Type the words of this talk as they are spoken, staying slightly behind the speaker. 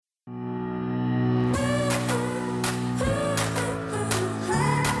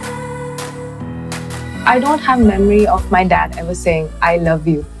I don't have memory of my dad ever saying, I love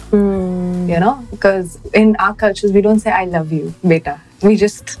you. Because in our cultures, we don't say, I love you, beta. We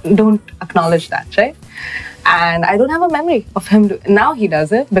just don't acknowledge that, right? And I don't have a memory of him. Now he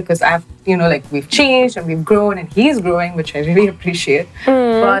does it because we've changed and we've grown and he's growing, which I really appreciate.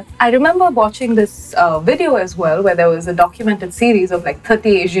 But I remember watching this video as well, where there was a documented series of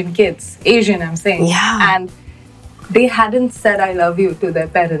 30 Asian kids, Asian I'm saying. Yeah. And they hadn't said I love you to their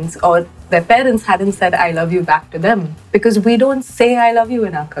parents, or their parents hadn't said I love you back to them, because we don't say I love you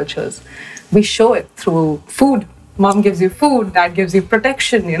in our cultures. We show it through food. Mom gives you food, dad gives you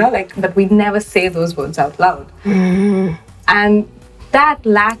protection, but we never say those words out loud. And that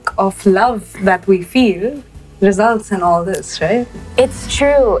lack of love that we feel results in all this, right? It's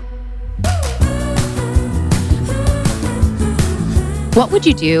true. What would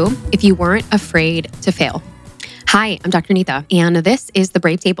you do if you weren't afraid to fail? Hi, I'm Dr. Neeta, and this is The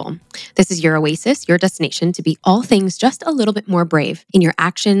Brave Table. This is your oasis, your destination to be all things just a little bit more brave in your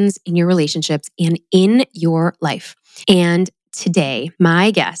actions, in your relationships, and in your life. And today,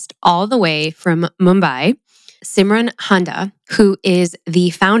 my guest, all the way from Mumbai, Simran Handa, who is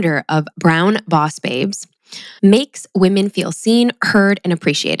the founder of Brown Boss Babes, makes women feel seen, heard, and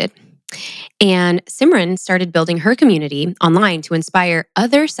appreciated. And Simran started building her community online to inspire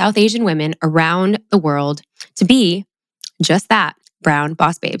other South Asian women around the world to be just that, brown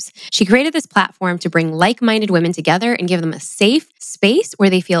boss babes. She created this platform to bring like-minded women together and give them a safe space where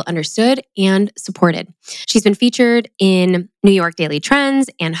they feel understood and supported. She's been featured in New York Daily Trends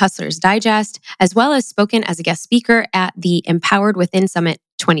and Hustlers Digest, as well as spoken as a guest speaker at the Empowered Within Summit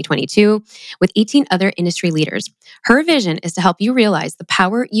 2022 with 18 industry industry leaders. Her vision is to help you realize the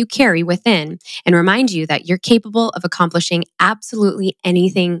power you carry within and remind you that you're capable of accomplishing absolutely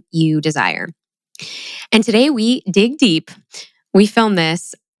anything you desire. And today we dig deep. We filmed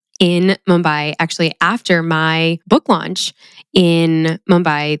this in Mumbai, actually after my book launch in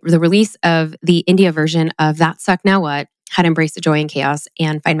Mumbai, the release of the India version of That Suck Now What, How to Embrace the Joy and Chaos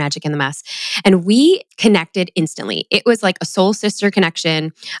and Find Magic in the Mess. And we connected instantly. It was like a soul sister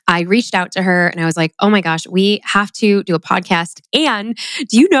connection. I reached out to her and I was like, oh my gosh, we have to do a podcast. And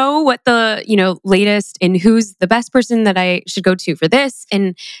do you know what the, latest and who's the best person that I should go to for this?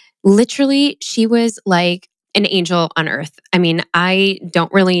 And literally, she was like an angel on earth. I mean, I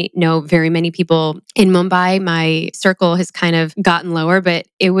don't really know very many people in Mumbai. My circle has kind of gotten lower, but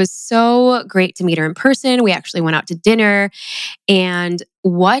it was so great to meet her in person. We actually went out to dinner, and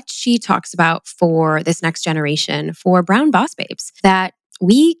what she talks about for this next generation, for brown boss babes, that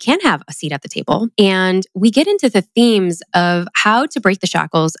we can have a seat at the table. And we get into the themes of how to break the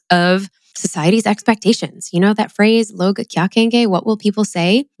shackles of society's expectations. You know that phrase, log kya kahenge? What will people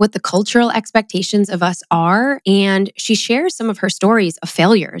say? What the cultural expectations of us are. And she shares some of her stories of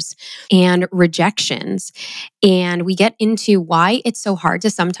failures and rejections. And we get into why it's so hard to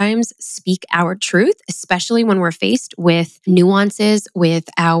sometimes speak our truth, especially when we're faced with nuances with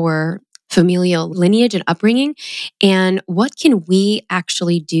our familial lineage and upbringing, and what can we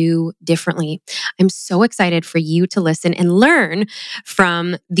actually do differently? I'm so excited for you to listen and learn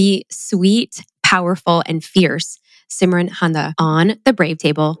from the sweet, powerful, and fierce Simran Handa on The Brave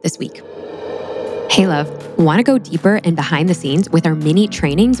Table this week. Hey love, want to go deeper and behind the scenes with our mini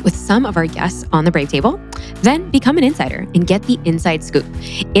trainings with some of our guests on The Brave Table? Then become an insider and get the inside scoop.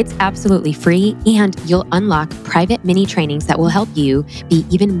 It's absolutely free, and you'll unlock private mini trainings that will help you be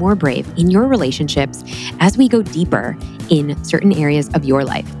even more brave in your relationships as we go deeper in certain areas of your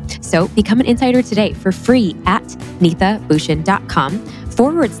life. So become an insider today for free at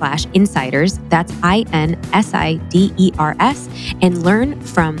neetabhushan.com/insiders. That's INSIDERS, and learn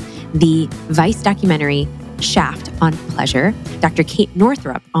from the Vice documentary Shaft on pleasure, Dr. Kate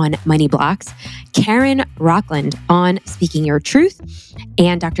Northrup on money blocks, Karen Rockland on speaking your truth,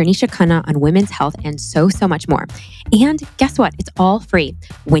 and Dr. Nisha Khanna on women's health, and so much more. And guess what? It's all free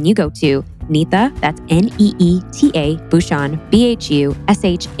when you go to Neeta, that's NEETA, Bhushan,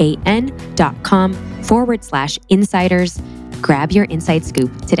 BHUSHAN.com/insiders. Grab your inside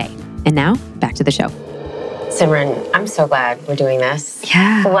scoop today. And now back to the show. Simran, I'm so glad we're doing this.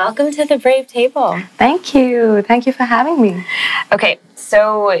 Yeah. Welcome to The Brave Table. Thank you. Thank you for having me. Okay,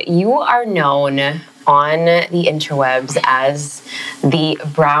 so you are known on the interwebs as the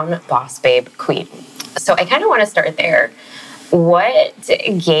brown boss babe queen. So I kind of want to start there. What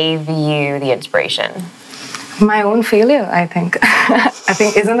gave you the inspiration? My own failure, I think. I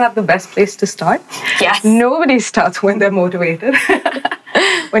think, isn't that the best place to start? Yes. Nobody starts when they're motivated.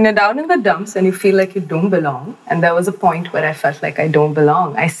 When you're down in the dumps and you feel like you don't belong, and there was a point where I felt like I don't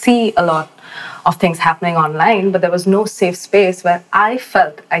belong. I see a lot of things happening online, but there was no safe space where I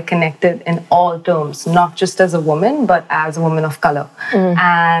felt I connected in all terms, not just as a woman, but as a woman of color.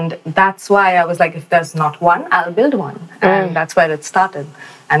 And that's why I was like, if there's not one, I'll build one. And that's where it started.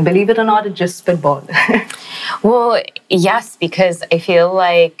 And believe it or not, it just spitballed. Well, yes, because I feel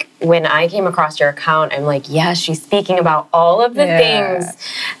like when I came across your account, I'm like, yes, she's speaking about all of the things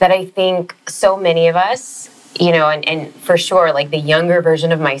that I think so many of us, you know, and for sure, like the younger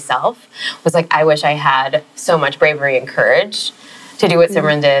version of myself was like, I wish I had so much bravery and courage to do what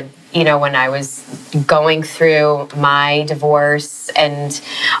Simran did, you know, when I was going through my divorce and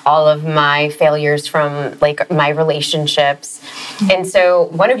all of my failures from like my relationships. And so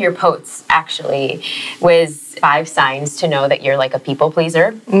one of your posts actually was 5 signs to know that you're like a people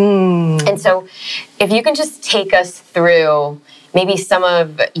pleaser. And so if you can just take us through maybe some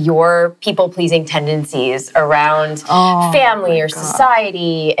of your people-pleasing tendencies around family or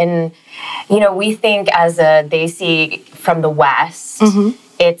society. And, you know, we think as a Desi from the West,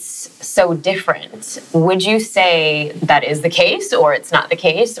 it's so different. Would you say that is the case or it's not the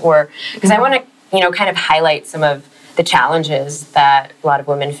case? Or, because I want to, you know, kind of highlight some of the challenges that a lot of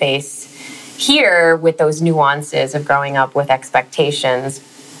women face here with those nuances of growing up with expectations.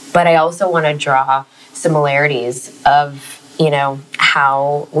 But I also want to draw similarities of, you know,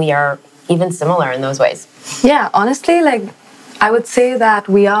 how we are even similar in those ways. Yeah, honestly, like I would say that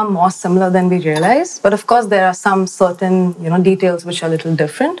we are more similar than we realize. But of course, there are some certain, you know, details which are a little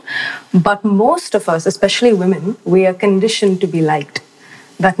different. But most of us, especially women, we are conditioned to be liked.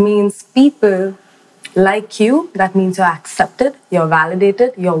 That means people like you. That means you're accepted, you're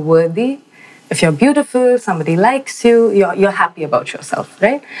validated, you're worthy. If you're beautiful, somebody likes you, you're happy about yourself,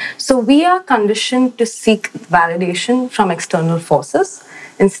 right? So we are conditioned to seek validation from external forces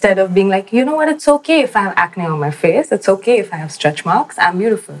instead of being like, you know what, it's okay if I have acne on my face, it's okay if I have stretch marks, I'm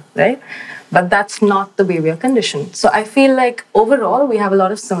beautiful, right? But that's not the way we are conditioned. So I feel like overall we have a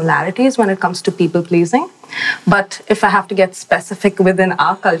lot of similarities when it comes to people pleasing. But if I have to get specific within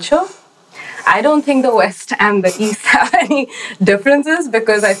our culture, I don't think the West and the East have any differences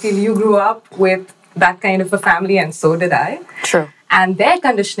because I feel you grew up with that kind of a family and so did I. True. And their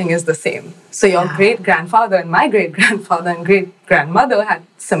conditioning is the same. So your great-grandfather and my great-grandfather and great-grandmother had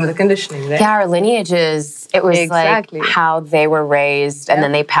similar conditioning, right? Yeah, our lineages, it was like how they were raised and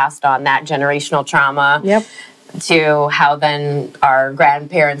then they passed on that generational trauma to how then our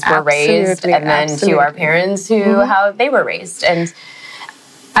grandparents were raised and then to our parents who how they were raised. And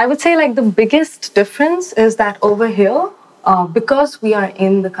I would say like the biggest difference is that over here, because we are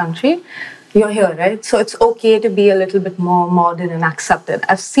in the country, you're here, right? So it's okay to be a little bit more modern and accepted.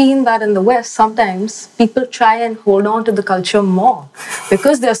 I've seen that in the West, sometimes people try and hold on to the culture more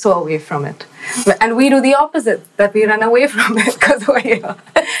because they're so away from it. And we do the opposite, that we run away from it because we're here.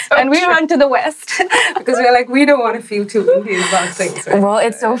 And we run to the West because we're like, we don't want to feel too Indian about things. Right? Well,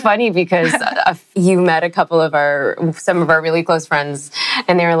 it's so funny because you met a couple of some of our really close friends,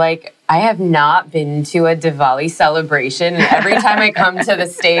 and they were like, I have not been to a Diwali celebration. And every time I come to the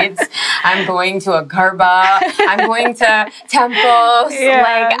States, I'm going to a garba, I'm going to temples.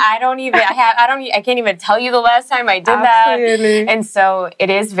 Like I can't even tell you the last time I did that. And so it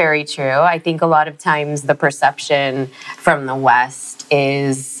is very true. I think a lot of times the perception from the West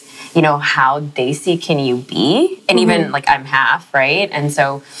is, you know, how desi can you be? And even like I'm half, right? And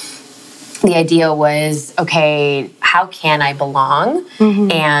so the idea was, okay, how can I belong?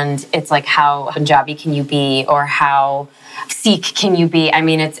 And it's like, how Punjabi can you be? Or how Sikh can you be? I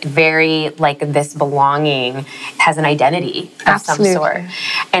mean, it's very like this belonging has an identity of some sort.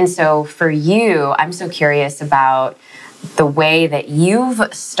 And so for you, I'm so curious about the way that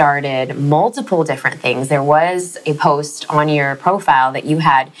you've started multiple different things. There was a post on your profile that you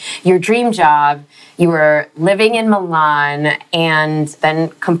had your dream job, you were living in Milan, and then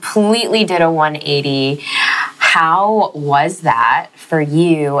completely did a 180. How was that for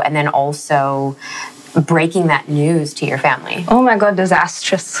you? And then also breaking that news to your family? Oh my God,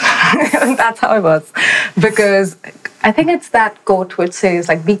 disastrous. That's how it was. Because I think it's that quote which says,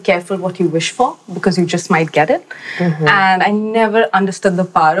 like, be careful what you wish for because you just might get it. And I never understood the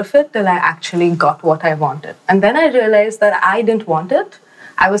power of it till I actually got what I wanted. And then I realized that I didn't want it.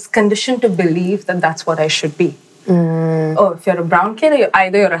 I was conditioned to believe that that's what I should be. Oh, if you're a brown kid,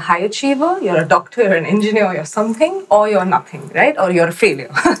 either you're a high achiever, you're a doctor, you're an engineer, you're something, or you're nothing, right? Or you're a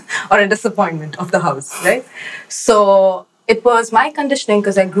failure or a disappointment of the house, right? So it was my conditioning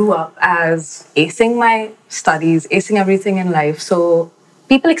because I grew up as acing my studies, acing everything in life. So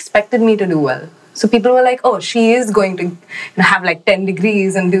people expected me to do well. So people were like, oh, she is going to have like 10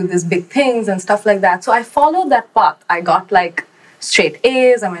 degrees and do these big things and stuff like that. So I followed that path. I got like straight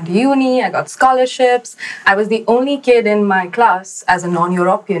A's, I went to uni, I got scholarships. I was the only kid in my class as a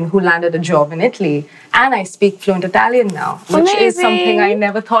non-European who landed a job in Italy. And I speak fluent Italian now, which is something I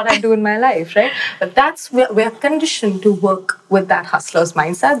never thought I'd do in my life, right? But that's where we're conditioned to work with that hustler's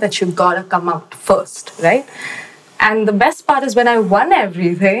mindset that you've got to come out first, right? And the best part is when I won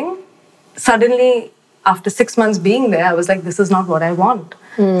everything, suddenly after 6 months being there, I was like, this is not what I want.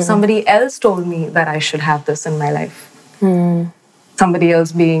 Somebody else told me that I should have this in my life. Somebody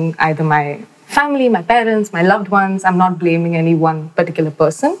else being either my family, my parents, my loved ones. I'm not blaming any one particular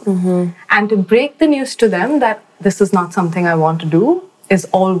person. And to break the news to them that this is not something I want to do is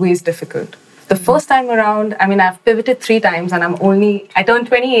always difficult. The first time around, I mean, I've pivoted 3 times and I turned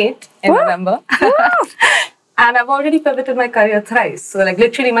 28 in November. And I've already pivoted my career thrice. So like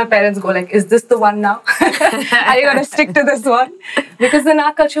literally my parents go like, is this the one now? Are you going to stick to this one? Because in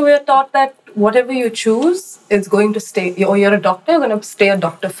our culture, we are taught that whatever you choose is going to stay, or you're a doctor, you're going to stay a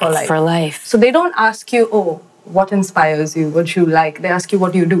doctor for life. For life. So they don't ask you, oh, what inspires you, what you like. They ask you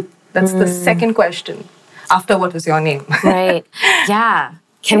what you do. That's the second question after what is your name. Right. Yeah.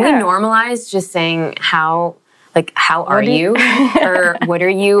 Can we normalize just saying how are you? Or what are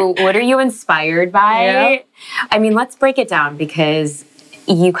you inspired by? Yeah. I mean, let's break it down because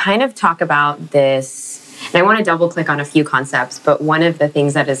you kind of talk about this, and I want to double click on a few concepts, but one of the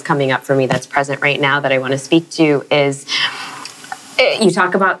things that is coming up for me that's present right now that I want to speak to is you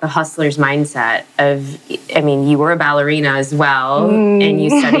talk about the hustler's mindset of, I mean, you were a ballerina as well, and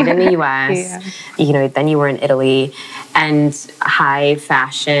you studied in the US, then you were in Italy, and high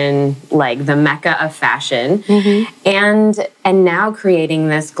fashion, like the mecca of fashion, and now creating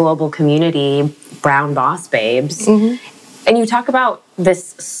this global community, Brown Boss Babes. And you talk about this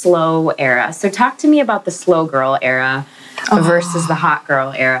slow era. So talk to me about the slow girl era versus the hot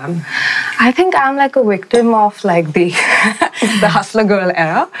girl era. I think I'm like a victim of like the the hustler girl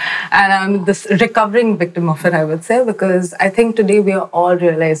era, and I'm this recovering victim of it, I would say, because I think today we are all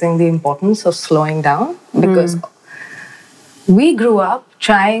realizing the importance of slowing down because we grew up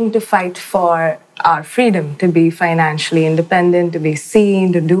trying to fight for our freedom to be financially independent, to be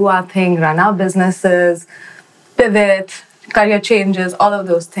seen, to do our thing, run our businesses, pivot, career changes, all of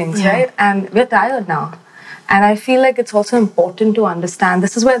those things, right? And we're tired now. And I feel like it's also important to understand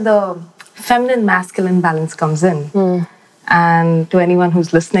this is where the feminine masculine balance comes in. And to anyone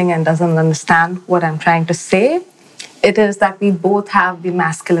who's listening and doesn't understand what I'm trying to say, it is that we both have the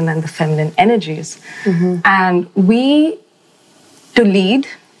masculine and the feminine energies. And to lead,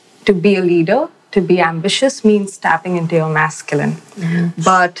 to be a leader, to be ambitious means tapping into your masculine.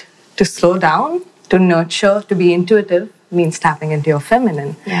 But to slow down, to nurture, to be intuitive means tapping into your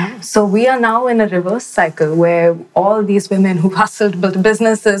feminine. So we are now in a reverse cycle where all these women who hustled, built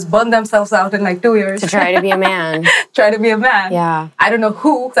businesses, burned themselves out in like 2 years. To try to be a man. Try to be a man. Yeah. I don't know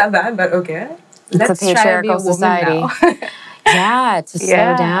who said that, but okay. It's a patriarchal society. To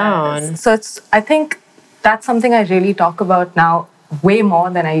slow down. So I think that's something I really talk about now way more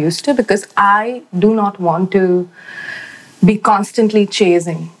than I used to, because I do not want to be constantly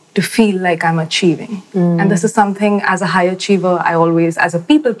chasing to feel like I'm achieving. And this is something as a high achiever, as a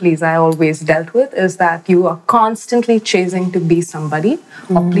people pleaser, I always dealt with, is that you are constantly chasing to be somebody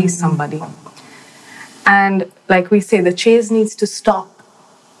or please somebody. And like we say, the chase needs to stop.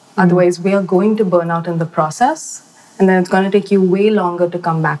 Otherwise, we are going to burn out in the process, and then it's going to take you way longer to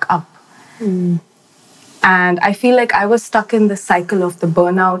come back up. And I feel like I was stuck in the cycle of the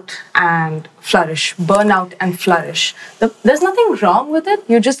burnout and flourish, burnout and flourish. There's nothing wrong with it.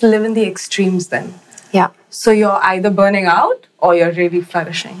 You just live in the extremes then. So you're either burning out or you're really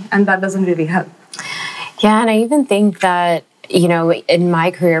flourishing. And that doesn't really help. Yeah, and I even think that, in my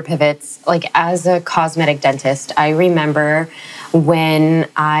career pivots, like as a cosmetic dentist, I remember when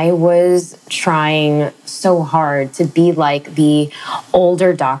I was trying so hard to be like the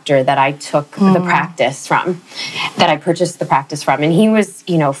older doctor that I took the practice from, that I purchased the practice from. And he was,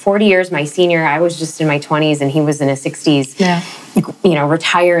 40 years my senior. I was just in my 20s and he was in his 60s,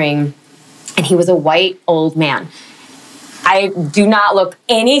 retiring. And he was a white old man. I do not look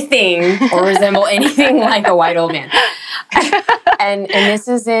anything or resemble anything like a white old man. And this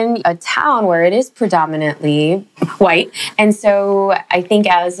is in a town where it is predominantly white. And so I think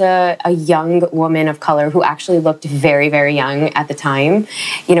as a young woman of color who actually looked very, very young at the time,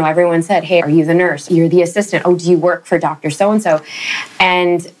 everyone said, hey, are you the nurse? You're the assistant. Oh, do you work for Dr. So-and-so?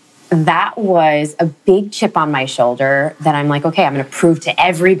 And that was a big chip on my shoulder that I'm like, okay, I'm going to prove to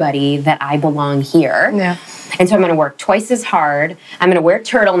everybody that I belong here. And so I'm going to work twice as hard. I'm going to wear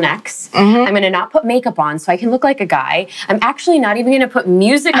turtlenecks. I'm going to not put makeup on so I can look like a guy. I'm actually not even going to put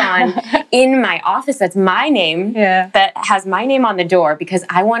music on in my office that's my name, that has my name on the door, because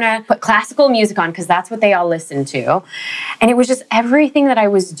I want to put classical music on because that's what they all listen to. And it was just everything that I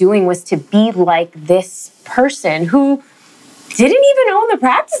was doing was to be like this person who didn't even own the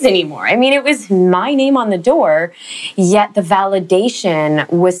practice anymore. I mean, it was my name on the door, yet the validation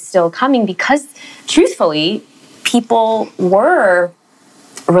was still coming because, truthfully, people were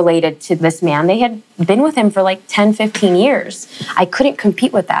related to this man. They had been with him for like 10, 15 years. I couldn't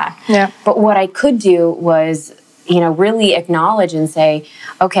compete with that. Yeah. But what I could do was, really acknowledge and say,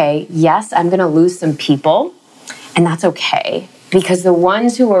 okay, yes, I'm going to lose some people, and that's okay. Because the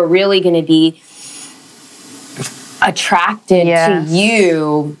ones who are really going to be attracted to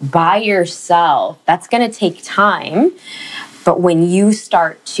you by yourself, that's going to take time. But when you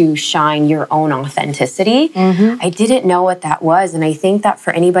start to shine your own authenticity, I didn't know what that was. And I think that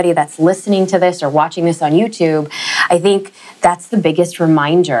for anybody that's listening to this or watching this on YouTube, I think that's the biggest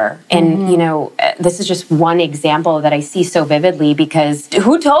reminder. And, this is just one example that I see so vividly, because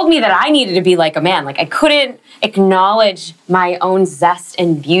who told me that I needed to be like a man? Like, I couldn't acknowledge my own zest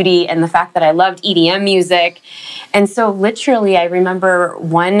and beauty and the fact that I loved EDM music. And so literally, I remember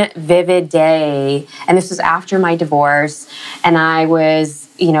one vivid day, and this was after my divorce, and I was,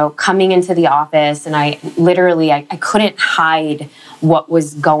 coming into the office, and I couldn't hide what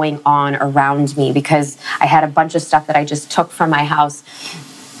was going on around me because I had a bunch of stuff that I just took from my house.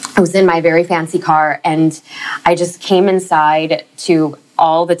 I was in my very fancy car, and I just came inside to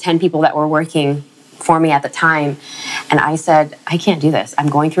all the 10 people that were working for me at the time. And I said, I can't do this. I'm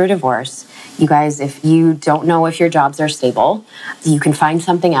going through a divorce. You guys, if you don't know if your jobs are stable, you can find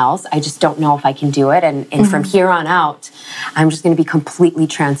something else. I just don't know if I can do it. And from here on out, I'm just going to be completely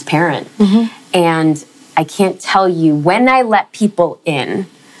transparent. And I can't tell you, when I let people in,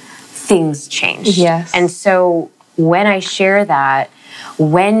 things changed. Yes. And so when I share that,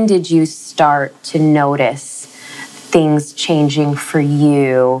 when did you start to notice things changing for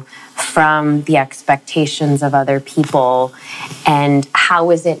you from the expectations of other people? And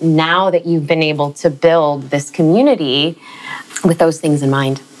how is it now that you've been able to build this community with those things in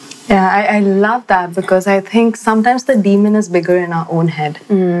mind? Yeah, I love that, because I think sometimes the demon is bigger in our own head.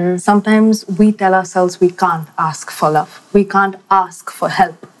 Sometimes we tell ourselves we can't ask for love. We can't ask for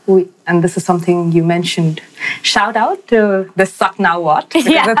help. And this is something you mentioned. Shout out to the Suck Now What, because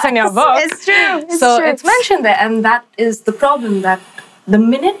it's in your book. It's true. It's mentioned there. And that is the problem, that the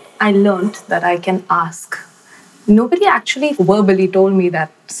minute I learned that I can ask, nobody actually verbally told me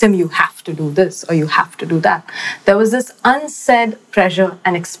that, Sim, you have to do this or you have to do that. There was this unsaid pressure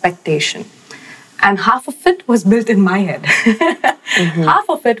and expectation. And half of it was built in my head. Half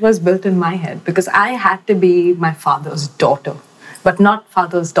of it was built in my head because I had to be my father's daughter, but not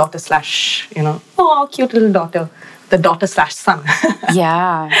father's daughter slash, oh, cute little daughter. The daughter slash son.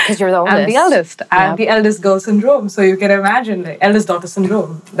 Yeah, because you're the oldest. I'm the eldest. I have the eldest girl syndrome. So you can imagine the eldest daughter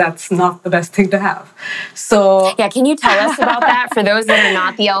syndrome. That's not the best thing to have. So yeah, can you tell us about that for those that are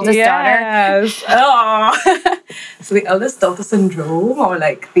not the eldest daughter? Oh. So the eldest daughter syndrome, or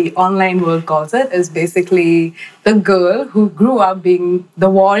like the online world calls it, is basically the girl who grew up being the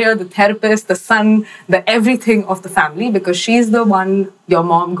warrior, the therapist, the son, the everything of the family, because she's the one your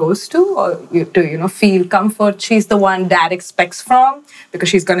mom goes to, or to feel comfort. She's the one dad expects from, because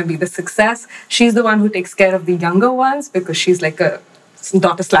she's going to be the success. She's the one who takes care of the younger ones, because she's like a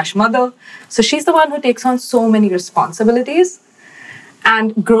daughter slash mother. So she's the one who takes on so many responsibilities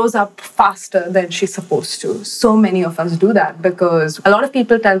and grows up faster than she's supposed to. So many of us do that, because a lot of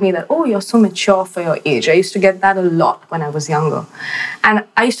people tell me that, oh, you're so mature for your age. I used to get that a lot when I was younger. And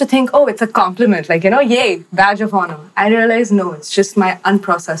I used to think, oh, it's a compliment, like, yay, badge of honor. I realized, no, it's just my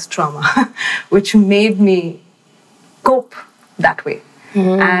unprocessed trauma, which made me cope that way.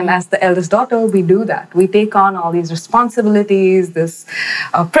 And as the eldest daughter, we do that. We take on all these responsibilities, this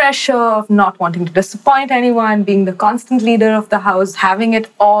pressure of not wanting to disappoint anyone, being the constant leader of the house, having it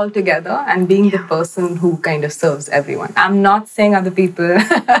all together, and being the person who kind of serves everyone. I'm not saying other people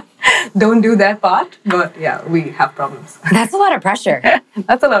don't do their part, but yeah, we have problems. That's a lot of pressure.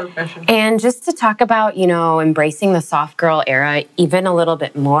 That's a lot of pressure. And just to talk about, embracing the soft girl era even a little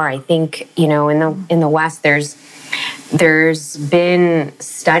bit more, I think, in the West, there's There's been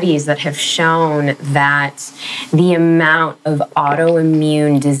studies that have shown that the amount of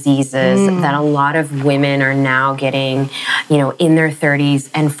autoimmune diseases that a lot of women are now getting, in their 30s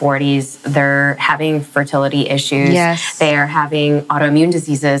and 40s, they're having fertility issues. Yes. They are having autoimmune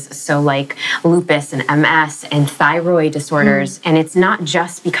diseases, so like lupus and MS and thyroid disorders. And it's not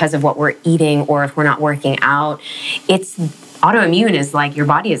just because of what we're eating or if we're not working out. It's autoimmune is like your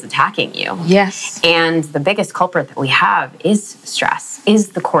body is attacking you. Yes. And the biggest culprit that we have is stress, is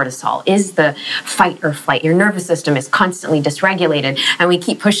the cortisol, is the fight or flight. Your nervous system is constantly dysregulated, and we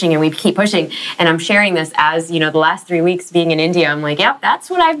keep pushing and we keep pushing. And I'm sharing this as, the last 3 weeks being in India, I'm like, yep, that's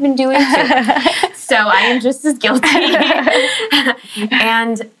what I've been doing too. So I am just as guilty.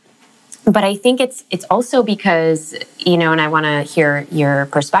 But I think it's also because, and I want to hear your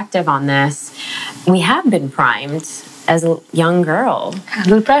perspective on this, we have been primed as a young girl. A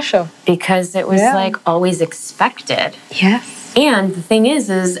little pressure. Because it was like always expected. Yes. And the thing is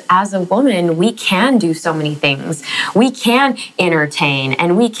as a woman, we can do so many things. We can entertain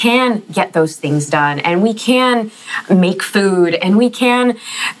and we can get those things done and we can make food and we can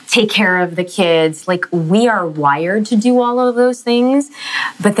take care of the kids. Like we are wired to do all of those things,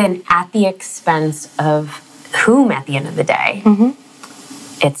 but then at the expense of whom at the end of the day?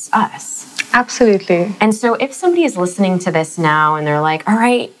 It's us. Absolutely. And so if somebody is listening to this now and they're like, all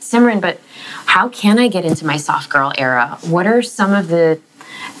right, Simran, but how can I get into my soft girl era? What are some of the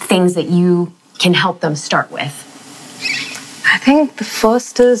things that you can help them start with? I think the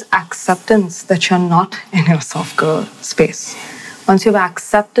first is acceptance that you're not in your soft girl space. Once you've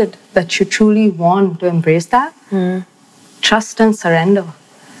accepted that you truly want to embrace that, trust and surrender.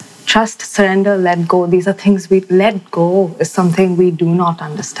 Trust, surrender, let go. These are things we let go is something we do not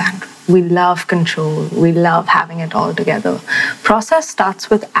understand. We love control. We love having it all together. Process starts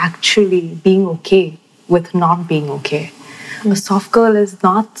with actually being okay with not being okay. A soft girl is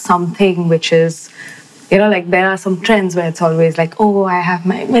not something which is, like there are some trends where it's always like, oh, I have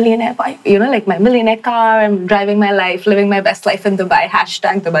my millionaire bike, like my millionaire car, I'm driving my life, living my best life in Dubai,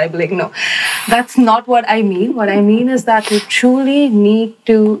 #Dubai bling. No, that's not what I mean. What I mean is that you truly need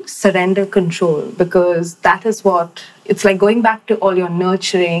to surrender control because that is what, it's like going back to all your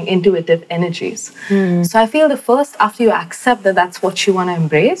nurturing, intuitive energies. So I feel the first, after you accept that that's what you want to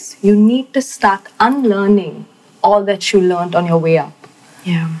embrace, you need to start unlearning all that you learned on your way up.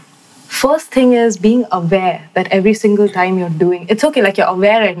 Yeah. First thing is being aware that every single time you're doing, it's okay, like you're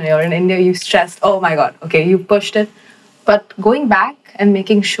aware and you're in India, you stressed, oh my God, okay, you pushed it. But going back and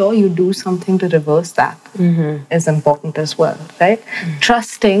making sure you do something to reverse that is important as well, right?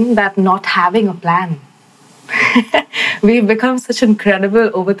 Trusting that not having a plan. We've become such incredible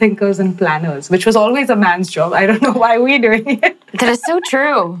overthinkers and planners, which was always a man's job. I don't know why we're doing it. That is so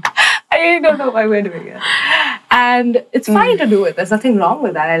true. I don't know why we're doing it. And it's fine to do it. There's nothing wrong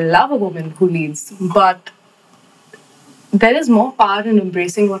with that. I love a woman who leads. But there is more power in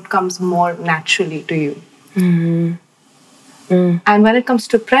embracing what comes more naturally to you. And when it comes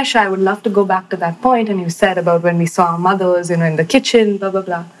to pressure, I would love to go back to that point. And you said about when we saw our mothers, in the kitchen, blah, blah,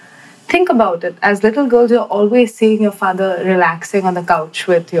 blah. Think about it. As little girls, you're always seeing your father relaxing on the couch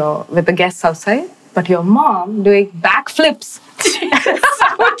with the guests outside. But your mom doing backflips. So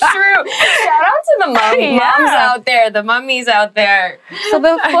true. Shout out to the moms out there, the mummies out there. So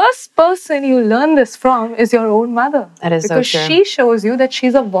the first person you learn this from is your own mother. That is so true. Because she shows you that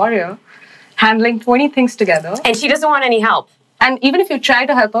she's a warrior, handling 20 things together. And she doesn't want any help. And even if you try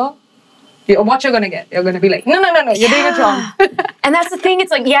to help her, what you're going to get? You're going to be like, no, you're doing it wrong. And that's the thing.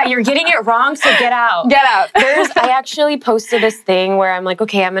 It's like, you're getting it wrong, so get out. Get out. I actually posted this thing where I'm like,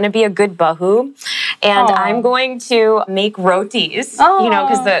 okay, I'm going to be a good bahu. And I'm going to make rotis,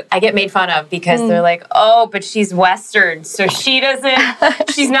 because I get made fun of because they're like, oh, but she's Western, so she's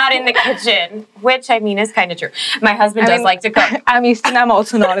not in the kitchen, which I mean is kind of true. My husband does like to cook. I'm Eastern, I'm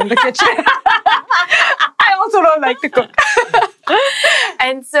also not in the kitchen. I also don't like to cook.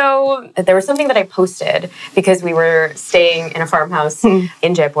 And so there was something that I posted because we were staying in a farmhouse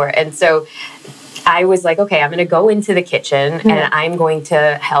in Jaipur. And so I was like, okay, I'm going to go into the kitchen and I'm going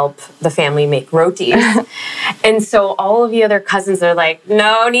to help the family make rotis. And so all of the other cousins are like,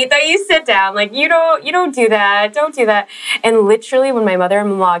 no, Nita, you sit down. Like, you don't do that. Don't do that. And literally when my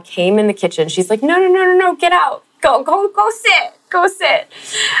mother-in-law came in the kitchen, she's like, no, get out. Go sit.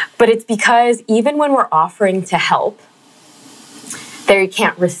 But it's because even when we're offering to help, they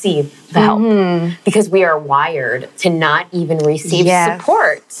can't receive the help because we are wired to not even receive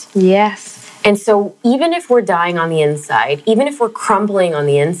support. Yes. And so even if we're dying on the inside, even if we're crumbling on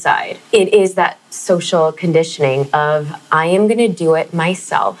the inside, it is that social conditioning of I am going to do it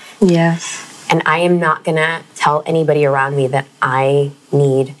myself. Yes. and I am not going to tell anybody around me that I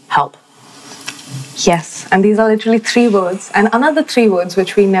need help. Yes, and these are literally 3 words. And another 3 words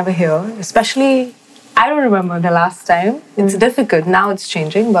which we never hear, especially, I don't remember the last time. It's difficult. Now it's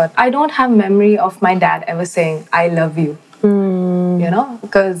changing, but I don't have memory of my dad ever saying, I love you. You know,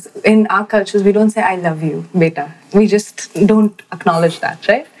 because in our cultures, we don't say, I love you, beta. We just don't acknowledge that,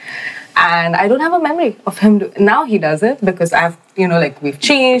 right? And I don't have a memory of him. Now he does it because I've, we've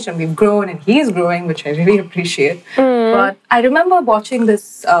changed and we've grown and he's growing, which I really appreciate. But I remember watching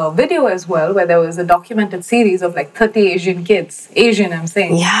this video as well, where there was a documented series of like 30 Asian kids, Asian I'm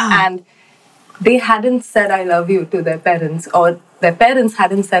saying. Yeah. And they hadn't said I love you to their parents, or their parents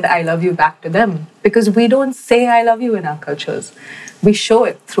hadn't said I love you back to them, because we don't say I love you in our cultures. We show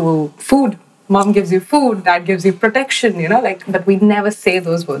it through food. Mom gives you food, dad gives you protection, but we never say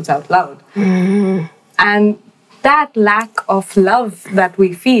those words out loud. And that lack of love that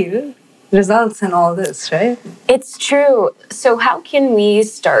we feel results in all this, right? It's true. So how can we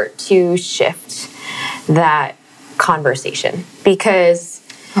start to shift that conversation? Because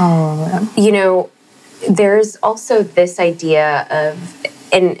there's also this idea of,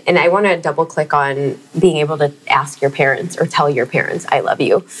 and I want to double click on being able to ask your parents or tell your parents, I love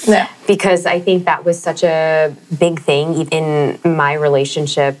you. Yeah. Because I think that was such a big thing in my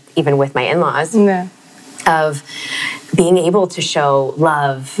relationship, even with my in-laws, of being able to show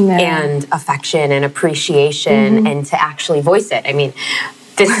love and affection and appreciation and to actually voice it. I mean,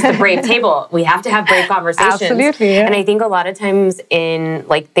 this is the brave table. We have to have brave conversations. Absolutely, yeah. And I think a lot of times in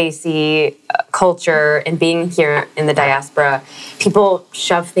they see culture and being here in the diaspora, people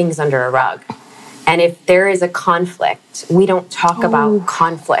shove things under a rug. And if there is a conflict, we don't talk about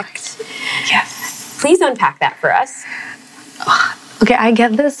conflict. Yes. Please unpack that for us. Okay, I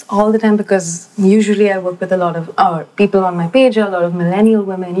get this all the time because usually I work with a lot of people on my page, a lot of millennial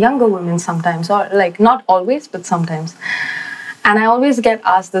women, younger women sometimes, or not always, but sometimes. And I always get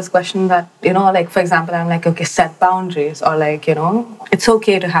asked this question that, for example, I'm like, okay, set boundaries, or it's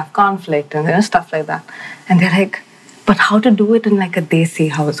okay to have conflict and stuff like that. And they're like, but how to do it in a desi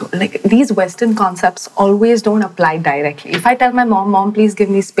household? These Western concepts always don't apply directly. If I tell my mom, please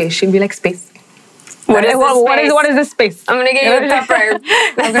give me space, she'll be like, space? What is this space? I'm going to give you a pepper.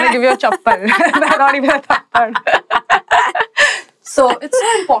 I'm going to give you a chappal. Not even a chappal. So it's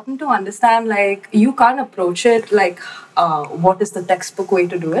so important to understand, you can't approach it what is the textbook way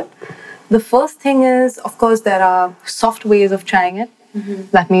to do it. The first thing is, of course, there are soft ways of trying it.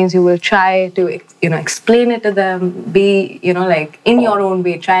 That means you will try to, explain it to them, be, in your own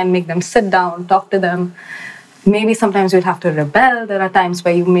way, try and make them sit down, talk to them. Maybe sometimes you'll have to rebel. There are times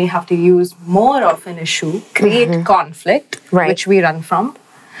where you may have to use more of an issue, create conflict, which we run from.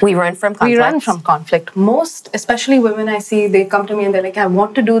 We run from conflict. We run from conflict. Most, especially women I see, they come to me and they're like, I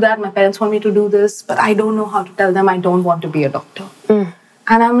want to do that. My parents want me to do this, but I don't know how to tell them I don't want to be a doctor.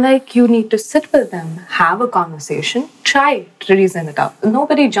 And I'm like, you need to sit with them, have a conversation, try to reason it out.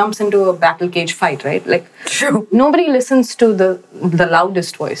 Nobody jumps into a battle cage fight, right? True. Nobody listens to the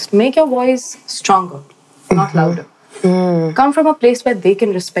loudest voice. Make your voice stronger, not louder. Come from a place where they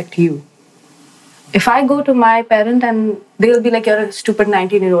can respect you. If I go to my parent and they'll be like, you're a stupid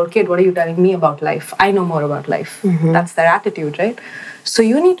 19-year-old kid, what are you telling me about life? I know more about life. That's their attitude, right? So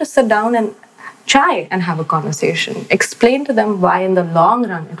you need to sit down and try and have a conversation. Explain to them why in the long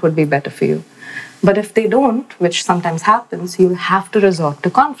run it would be better for you. But if they don't, which sometimes happens, you'll have to resort to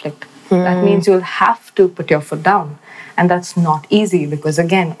conflict. That means you'll have to put your foot down. And that's not easy because,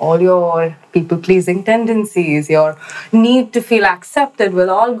 again, all your people-pleasing tendencies, your need to feel accepted will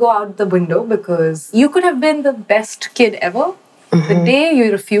all go out the window because you could have been the best kid ever. The day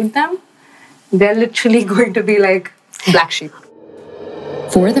you refute them, they're literally going to be like black sheep.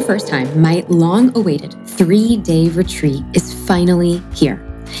 For the first time, my long-awaited 3-day retreat is finally here.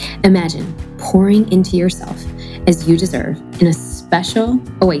 Imagine pouring into yourself as you deserve in a special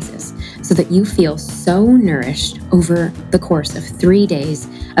oasis so that you feel so nourished over the course of 3 days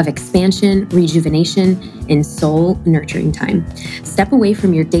of expansion, rejuvenation, and soul nurturing time. Step away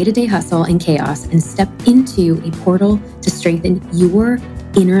from your day-to-day hustle and chaos and step into a portal to strengthen your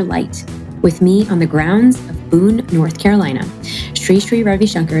inner light with me on the grounds of Boone, North Carolina, Sri Sri Ravi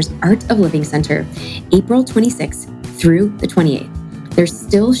Shankar's Art of Living Center, April 26th through the 28th. There's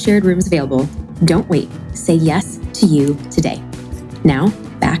still shared rooms available. Don't wait. Say yes to you today. Now,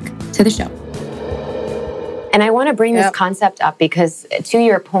 back to the show. And I want to bring this concept up because, to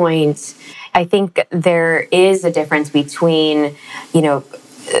your point, I think there is a difference between,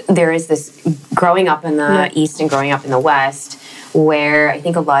 there is this growing up in the East and growing up in the West, where I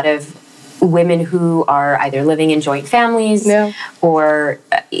think a lot of women who are either living in joint families or,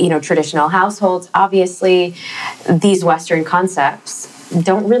 traditional households, obviously these Western concepts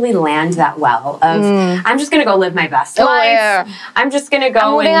don't really land that well of, I'm just going to go live my best life. Yeah. I'm just going to go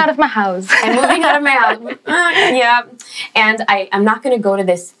I'm moving out of my house. I'm moving out of my house. Yeah. And I'm not going to go to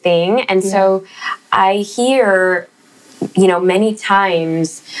this thing. And so I hear, many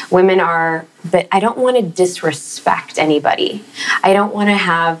times women are, but I don't want to disrespect anybody. I don't want to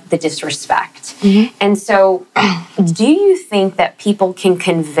have the disrespect. Mm-hmm. And so do you think that people can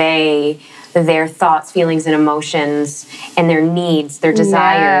convey their thoughts, feelings, and emotions and their needs, their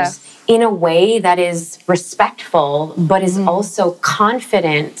desires in a way that is respectful, but is also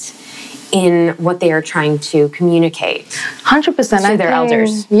confident in what they are trying to communicate 100% to their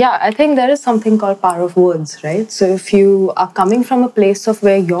elders? Yeah, I think there is something called power of words, right? So if you are coming from a place of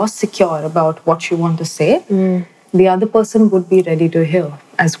where you're secure about what you want to say, the other person would be ready to hear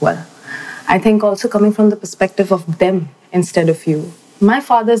as well. I think also coming from the perspective of them instead of you. My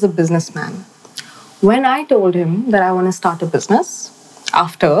father is a businessman. When I told him that I want to start a business,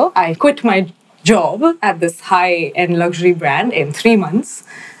 after I quit my job at this high-end luxury brand in 3 months,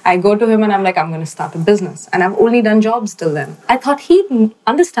 I go to him and I'm like, I'm going to start a business. And I've only done jobs till then. I thought he'd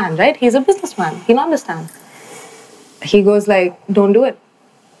understand, right? He's a businessman. He'll understand. He goes like, don't do it.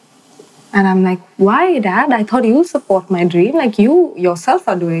 And I'm like, why, Dad? I thought you'll support my dream. Like, you yourself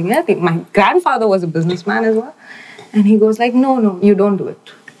are doing it. My grandfather was a businessman as well. And he goes like, no, you don't do it.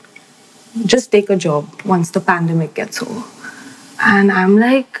 Just take a job once the pandemic gets over. And I'm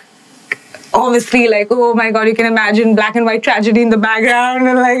like, obviously, like, oh my God, you can imagine black and white tragedy in the background.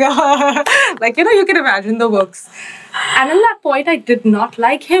 And like, you can imagine the works. And at that point, I did not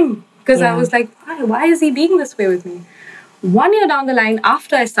like him. Because I was like, why is he being this way with me? 1 year down the line,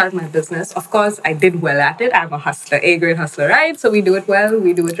 after I started my business, of course, I did well at it. I'm a hustler, A-grade hustler, right? So we do it well,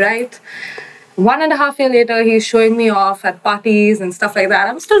 we do it right. 1.5 years later, he's showing me off at parties and stuff like that.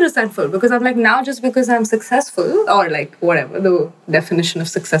 I'm still resentful because I'm like, now just because I'm successful, or like whatever the definition of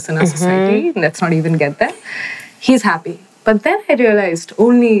success in our society, let's not even get there, he's happy. But then I realized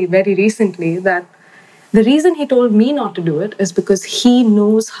only very recently that the reason he told me not to do it is because he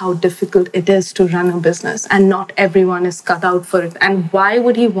knows how difficult it is to run a business and not everyone is cut out for it. And why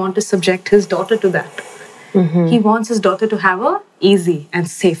would he want to subject his daughter to that? Mm-hmm. He wants his daughter to have a easy and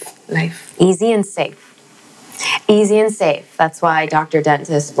safe life. Easy and safe. Easy and safe. That's why doctor,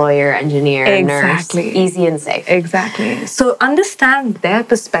 dentist, lawyer, engineer, nurse. Easy and safe. Exactly. So understand their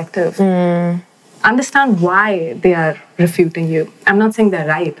perspective. Understand why they are refuting you. I'm not saying they're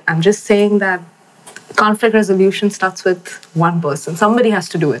right. I'm just saying that conflict resolution starts with one person. Somebody has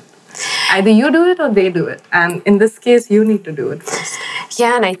to do it. Either you do it or they do it. And in this case, you need to do it first.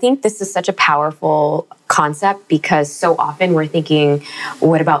 Yeah, and I think this is such a powerful concept because so often we're thinking,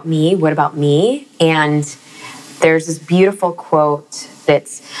 what about me? What about me? And there's this beautiful quote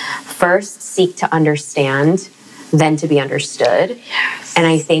that's first seek to understand, then to be understood. Yes. And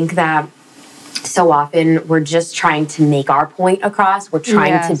I think that so often we're just trying to make our point across. We're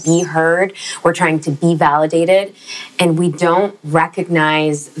trying to be heard. We're trying to be validated. And we don't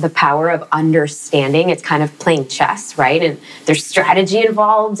recognize the power of understanding. It's kind of playing chess, right? And there's strategy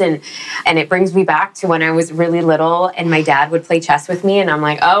involved. And it brings me back to when I was really little and my dad would play chess with me. And I'm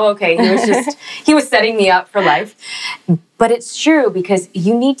like, oh, okay. He was setting me up for life. But it's true because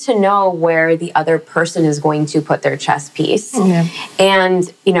you need to know where the other person is going to put their chess piece. Yeah.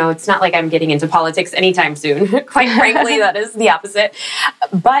 And, it's not like I'm getting into politics anytime soon. Quite frankly, that is the opposite.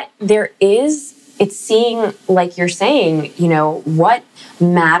 But it's seeing, like you're saying, what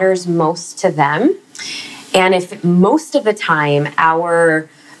matters most to them. And if most of the time our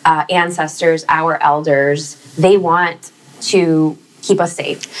ancestors, our elders, they want to keep us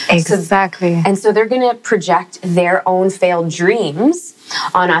safe. Exactly. So they're going to project their own failed dreams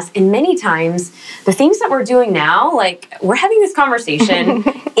on us. And many times, the things that we're doing now, like we're having this conversation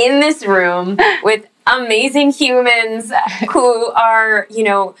in this room with amazing humans who are,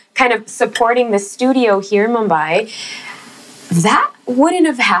 kind of supporting the studio here in Mumbai. That wouldn't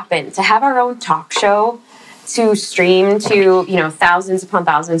have happened. To have our own talk show, to stream to, thousands upon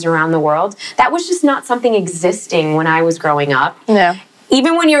thousands around the world. That was just not something existing when I was growing up. Yeah.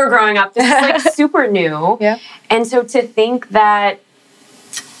 Even when you were growing up, this is like super new. Yeah. And so to think that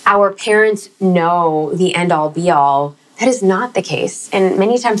our parents know the end all be all, that is not the case. And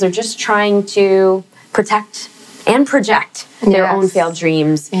many times they're just trying to protect and project their own failed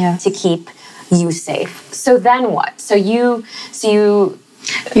dreams to keep you safe. So then what? So you've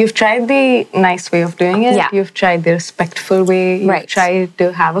tried the nice way of doing it. Yeah. You've tried the respectful way. You've tried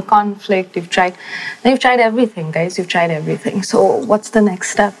to have a conflict. You've tried everything, guys. You've tried everything. So what's the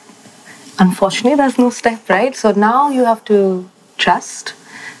next step? unfortunately, there's no step, right? So now you have to trust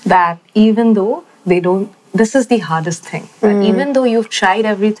that even though they don't, this is the hardest thing, that even though you've tried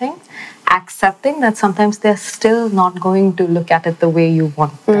everything, accepting that sometimes they're still not going to look at it the way you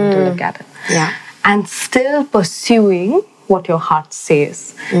want them to look at it. Yeah. And still pursuing what your heart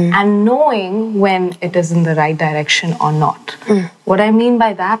says and knowing when it is in the right direction or not. What I mean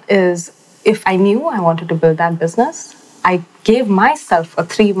by that is, if I knew I wanted to build that business, I gave myself a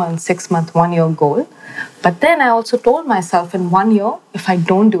 3-month, 6-month, 1-year goal. But then I also told myself in 1 year, if I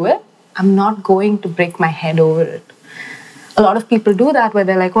don't do it, I'm not going to break my head over it. A lot of people do that where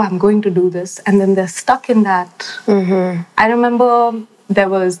they're like, oh, I'm going to do this. And then they're stuck in that. I remember there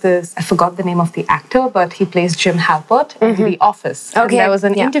was this, I forgot the name of the actor, but he plays Jim Halpert in The Office. Okay. And there was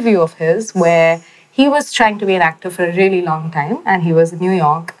an interview of his where he was trying to be an actor for a really long time, and he was in New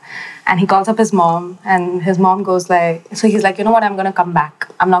York. And he calls up his mom, and his mom goes like, so he's like, you know what, I'm going to come back.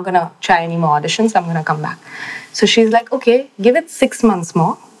 I'm not going to try any more auditions. I'm going to come back. So she's like, okay, give it 6 months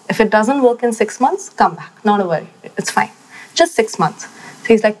more. If it doesn't work in 6 months, come back. Not a worry. It's fine. Just 6 months. So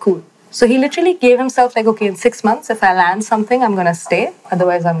he's like, cool. So he literally gave himself like, okay, in 6 months, if I land something, I'm going to stay.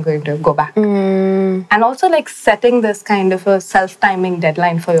 Otherwise, I'm going to go back. And also like setting this kind of a self-timing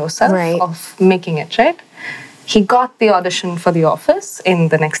deadline for yourself of making it, right? He got the audition for The Office in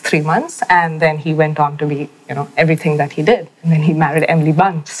the next 3 months, and then he went on to be, everything that he did. And then he married Emily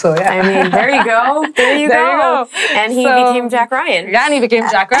Blunt. So yeah. I mean, there you go. There you go. And he became Jack Ryan. Yeah, and he became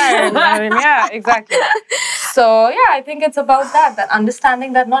Jack Ryan. I mean, yeah, exactly. So yeah, I think it's about that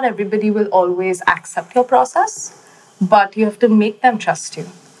understanding that not everybody will always accept your process, but you have to make them trust you.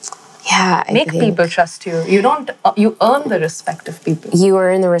 Yeah, Make people trust you. You earn the respect of people. You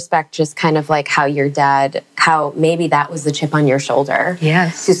earn the respect, just kind of like how your dad, how maybe that was the chip on your shoulder.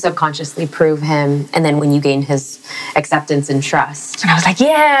 Yes. To subconsciously prove him. And then when you gained his acceptance and trust. And I was like,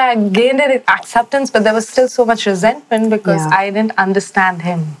 yeah, I gained it acceptance, but there was still so much resentment because I didn't understand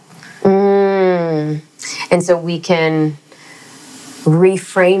him. And so we can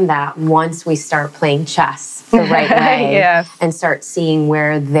reframe that once we start playing chess the right way and start seeing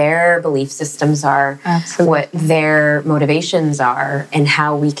where their belief systems are, what their motivations are, and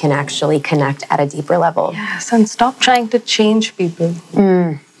how we can actually connect at a deeper level. Yes, and stop trying to change people.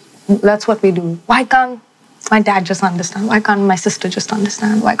 That's what we do. Why can't my dad just understand? Why can't my sister just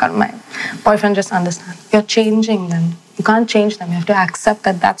understand? Why can't my boyfriend just understand? You're changing them. You can't change them. You have to accept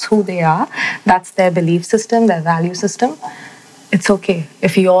that that's who they are. That's their belief system, their value system. It's okay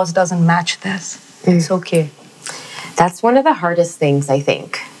if yours doesn't match theirs. It's okay. That's one of the hardest things, I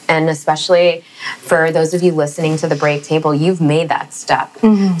think. And especially for those of you listening to The Brave Table, you've made that step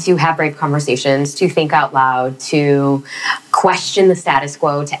to have brave conversations, to think out loud, to question the status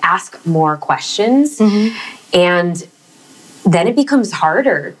quo, to ask more questions. And then it becomes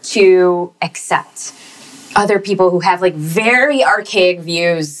harder to accept other people who have like very archaic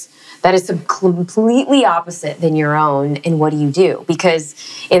views that is completely opposite than your own. And what do you do? Because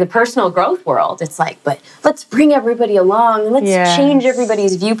in the personal growth world, it's like, but let's bring everybody along and let's change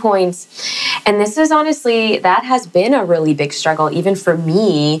everybody's viewpoints. And this is honestly, that has been a really big struggle, even for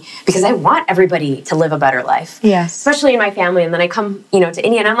me, because I want everybody to live a better life. Yes. Especially in my family. And then I come, to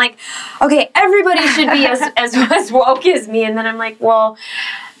India and I'm like, okay, everybody should be as woke as me. And then I'm like, well,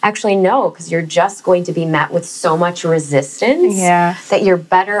 actually, no, because you're just going to be met with so much resistance that you're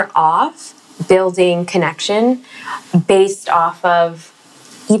better off building connection based off of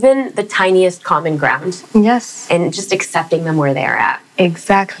even the tiniest common ground. Yes. And just accepting them where they're at.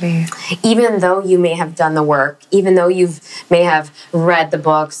 Exactly. Even though you may have done the work, even though may have read the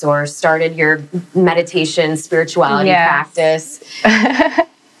books or started your meditation, spirituality practice,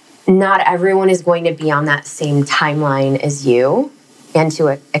 not everyone is going to be on that same timeline as you. And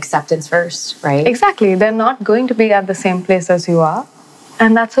to acceptance first, right? Exactly. They're not going to be at the same place as you are.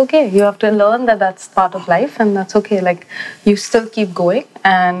 And that's okay. You have to learn that that's part of life, and that's okay. Like, you still keep going.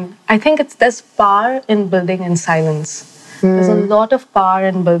 And I think there's power in building in silence. There's a lot of power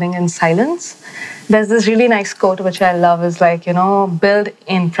in building in silence. There's this really nice quote, which I love, is like, build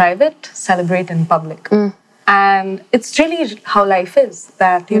in private, celebrate in public. And it's really how life is,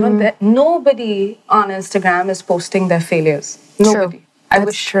 that, that nobody on Instagram is posting their failures. Nobody. True. I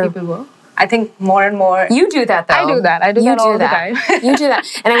wish people were. I think more and more. You do that, though. I do that. I do that all the time. You do that.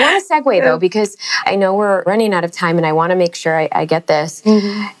 And I want to segue, though, because I know we're running out of time, and I want to make sure I get this.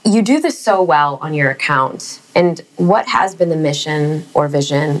 You do this so well on your account. And what has been the mission or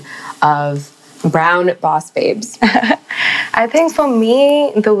vision of Brown Boss Babes? I think for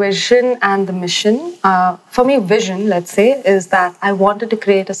me, the vision and the mission, for me, vision, let's say, is that I wanted to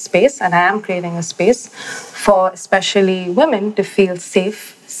create a space, and I am creating a space for especially women to feel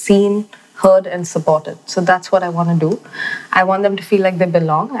safe, seen, heard and supported. So that's what I want to do. I want them to feel like they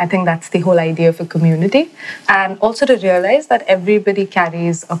belong. I think that's the whole idea of a community. And also to realize that everybody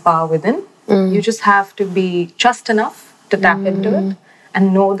carries a power within. You just have to be just enough to tap into it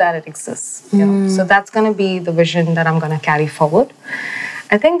and know that it exists. You know? So that's going to be the vision that I'm going to carry forward.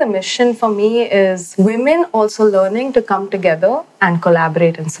 I think the mission for me is women also learning to come together and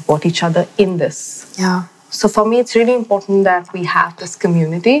collaborate and support each other in this. Yeah. So for me, it's really important that we have this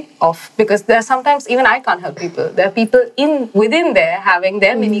community because there are sometimes even I can't help people. There are people within there having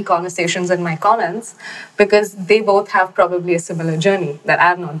their mini conversations in my comments because they both have probably a similar journey that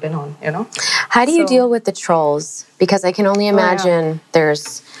I've not been on, you know? How do you deal with the trolls? Because I can only imagine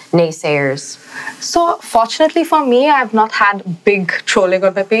there's naysayers. So fortunately for me, I've not had big trolling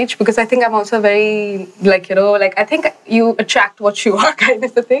on my page because I think I'm also very, I think you attract what you are kind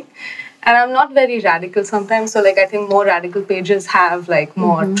of a thing. And I'm not very radical sometimes. So I think more radical pages have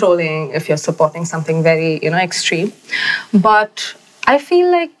more trolling if you're supporting something very, extreme. But I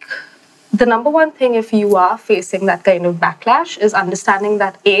feel like the number one thing if you are facing that kind of backlash is understanding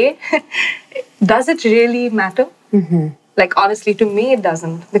that does it really matter? Honestly, to me, it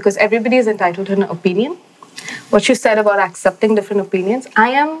doesn't because everybody is entitled to an opinion. What you said about accepting different opinions, I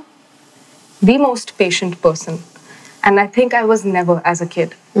am the most patient person. And I think I was never as a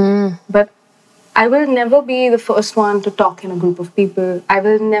kid. But I will never be the first one to talk in a group of people.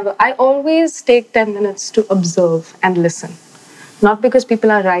 I always take 10 minutes to observe and listen. Not because people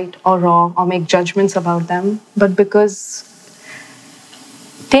are right or wrong or make judgments about them, but because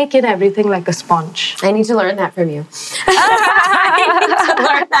take in everything like a sponge. I need to learn that from you. I need to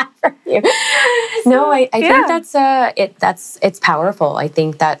learn that from you. No, I think it's powerful. I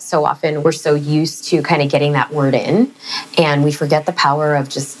think that so often we're so used to kind of getting that word in and we forget the power of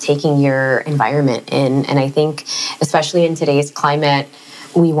just taking your environment in. And I think especially in today's climate,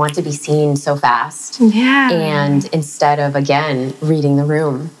 we want to be seen so fast. Yeah. And instead of, again, reading the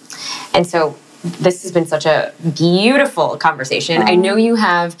room. And so this has been such a beautiful conversation. I know you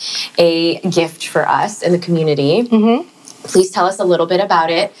have a gift for us in the community. Please tell us a little bit about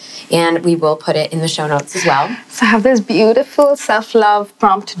it, and we will put it in the show notes as well. So I have this beautiful self-love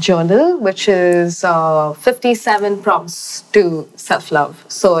prompt journal, which is 57 prompts to self-love.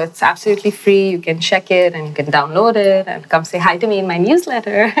 So it's absolutely free. You can check it and you can download it and come say hi to me in my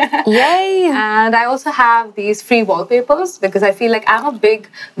newsletter. Yay! And I also have these free wallpapers because I feel like I'm a big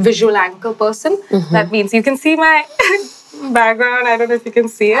visual anchor person. That means you can see my background. I don't know if you can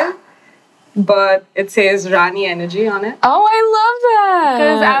see it. But it says Rani energy on it. Oh, I love that.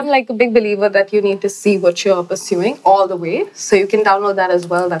 Because I'm a big believer that you need to see what you're pursuing all the way. So you can download that as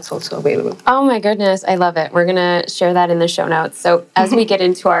well. That's also available. Oh my goodness, I love it. We're going to share that in the show notes. So as we get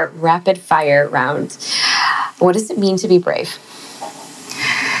into our rapid fire round, what does it mean to be brave?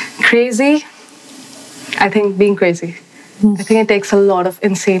 Crazy. I think being crazy. I think it takes a lot of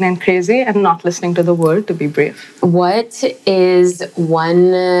insane and crazy and not listening to the world to be brave. What is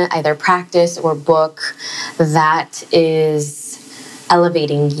one either practice or book that is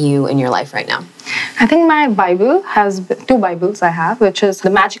elevating you in your life right now? I think my Bible has two Bibles I have, which is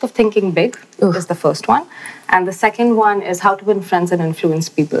The Magic of Thinking Big is the first one. And the second one is How to Win Friends and Influence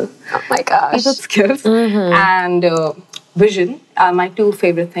People. Oh my gosh. People skills. And vision are my two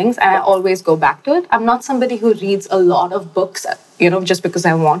favorite things. And I always go back to it. I'm not somebody who reads a lot of books, just because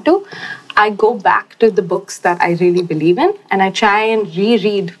I want to. I go back to the books that I really believe in. And I try and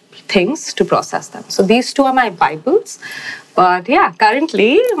reread things to process them. So these two are my Bibles. But yeah,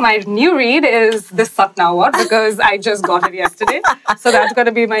 currently my new read is This Suck Now What, because I just got it yesterday. So that's going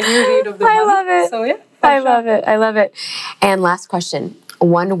to be my new read of the month. I love it. So yeah. I love it. I love it. And last question,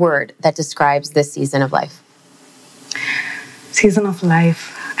 one word that describes this season of life. Season of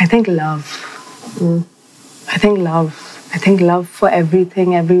life. I think love. I think love. I think love for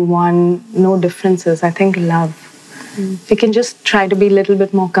everything, everyone, no differences. I think love. We can just try to be a little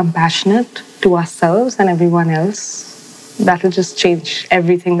bit more compassionate to ourselves and everyone else. That'll just change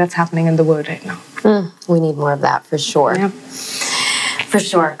everything that's happening in the world right now. We need more of that for sure. Yeah. For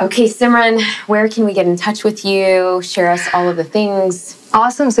sure. Okay, Simran, where can we get in touch with you? Share us all of the things.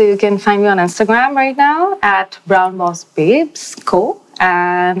 Awesome. So you can find me on Instagram right now at Brown Boss Babes Co.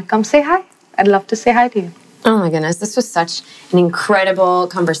 And come say hi. I'd love to say hi to you. Oh my goodness, this was such an incredible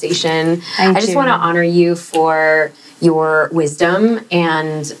conversation. Thank I just you. want to honor you for your wisdom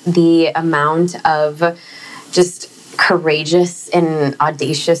and the amount of just courageous and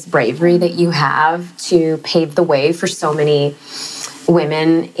audacious bravery that you have to pave the way for so many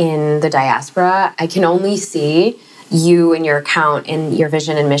women in the diaspora. I can only see you and your account and your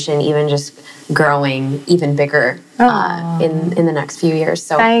vision and mission even just growing even bigger in the next few years.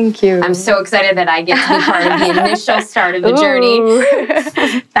 So thank you. I'm so excited that I get to be part of the initial start of the journey.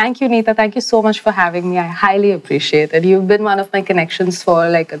 Thank you, Neeta. Thank you so much for having me. I highly appreciate it. You've been one of my connections for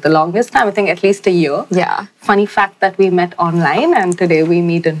like the longest time, I think at least a year. Yeah. Funny fact that we met online and today we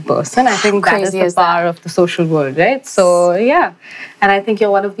meet in person. I think that is the power of the social world, right? So yeah. And I think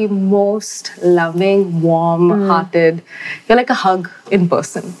you're one of the most loving, warm-hearted. You're like a hug in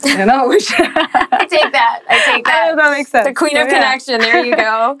person, you know? Which I take that. That makes sense. The queen of connection. There you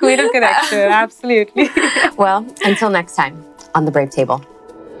go. Queen of connection. Absolutely. Well, until next time on The Brave Table.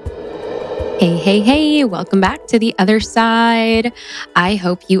 Hey, welcome back to The Other Side. I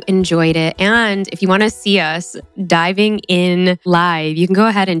hope you enjoyed it. And if you want to see us diving in live, you can go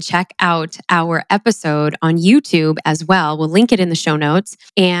ahead and check out our episode on YouTube as well. We'll link it in the show notes.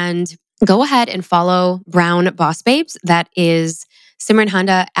 And go ahead and follow Brown Boss Babes. That is Simran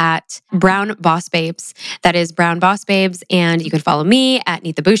Handa at Brown Boss Babes. That is Brown Boss Babes. And you can follow me at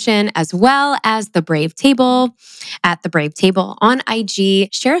Neeta Bhushan, as well as The Brave Table at The Brave Table on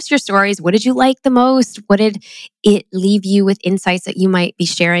IG. Share us your stories. What did you like the most? What did it leave you with insights that you might be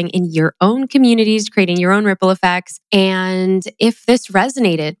sharing in your own communities, creating your own ripple effects? And if this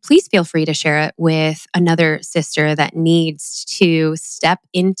resonated, please feel free to share it with another sister that needs to step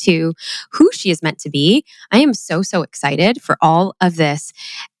into who she is meant to be. I am so excited for all of this.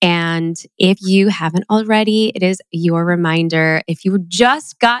 And if you haven't already, it is your reminder. If you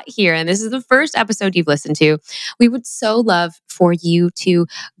just got here and this is the first episode you've listened to, we would so love for you to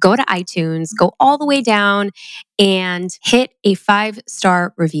go to iTunes, go all the way down and hit a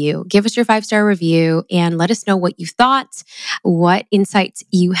 5-star review. Give us your 5-star review and let us know what you thought, what insights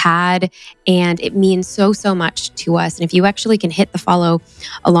you had. And it means so much to us. And if you actually can hit the follow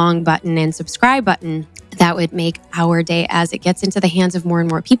along button and subscribe button, that would make our day as it gets into the hands of more and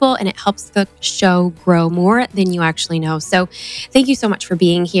more people, and it helps the show grow more than you actually know. So thank you so much for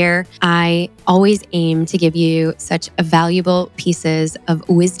being here. I always aim to give you such valuable pieces of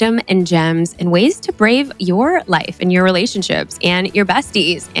wisdom and gems and ways to brave your life and your relationships and your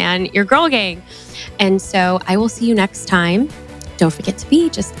besties and your girl gang. And so I will see you next time. Don't forget to be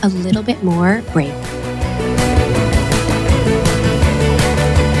just a little bit more brave.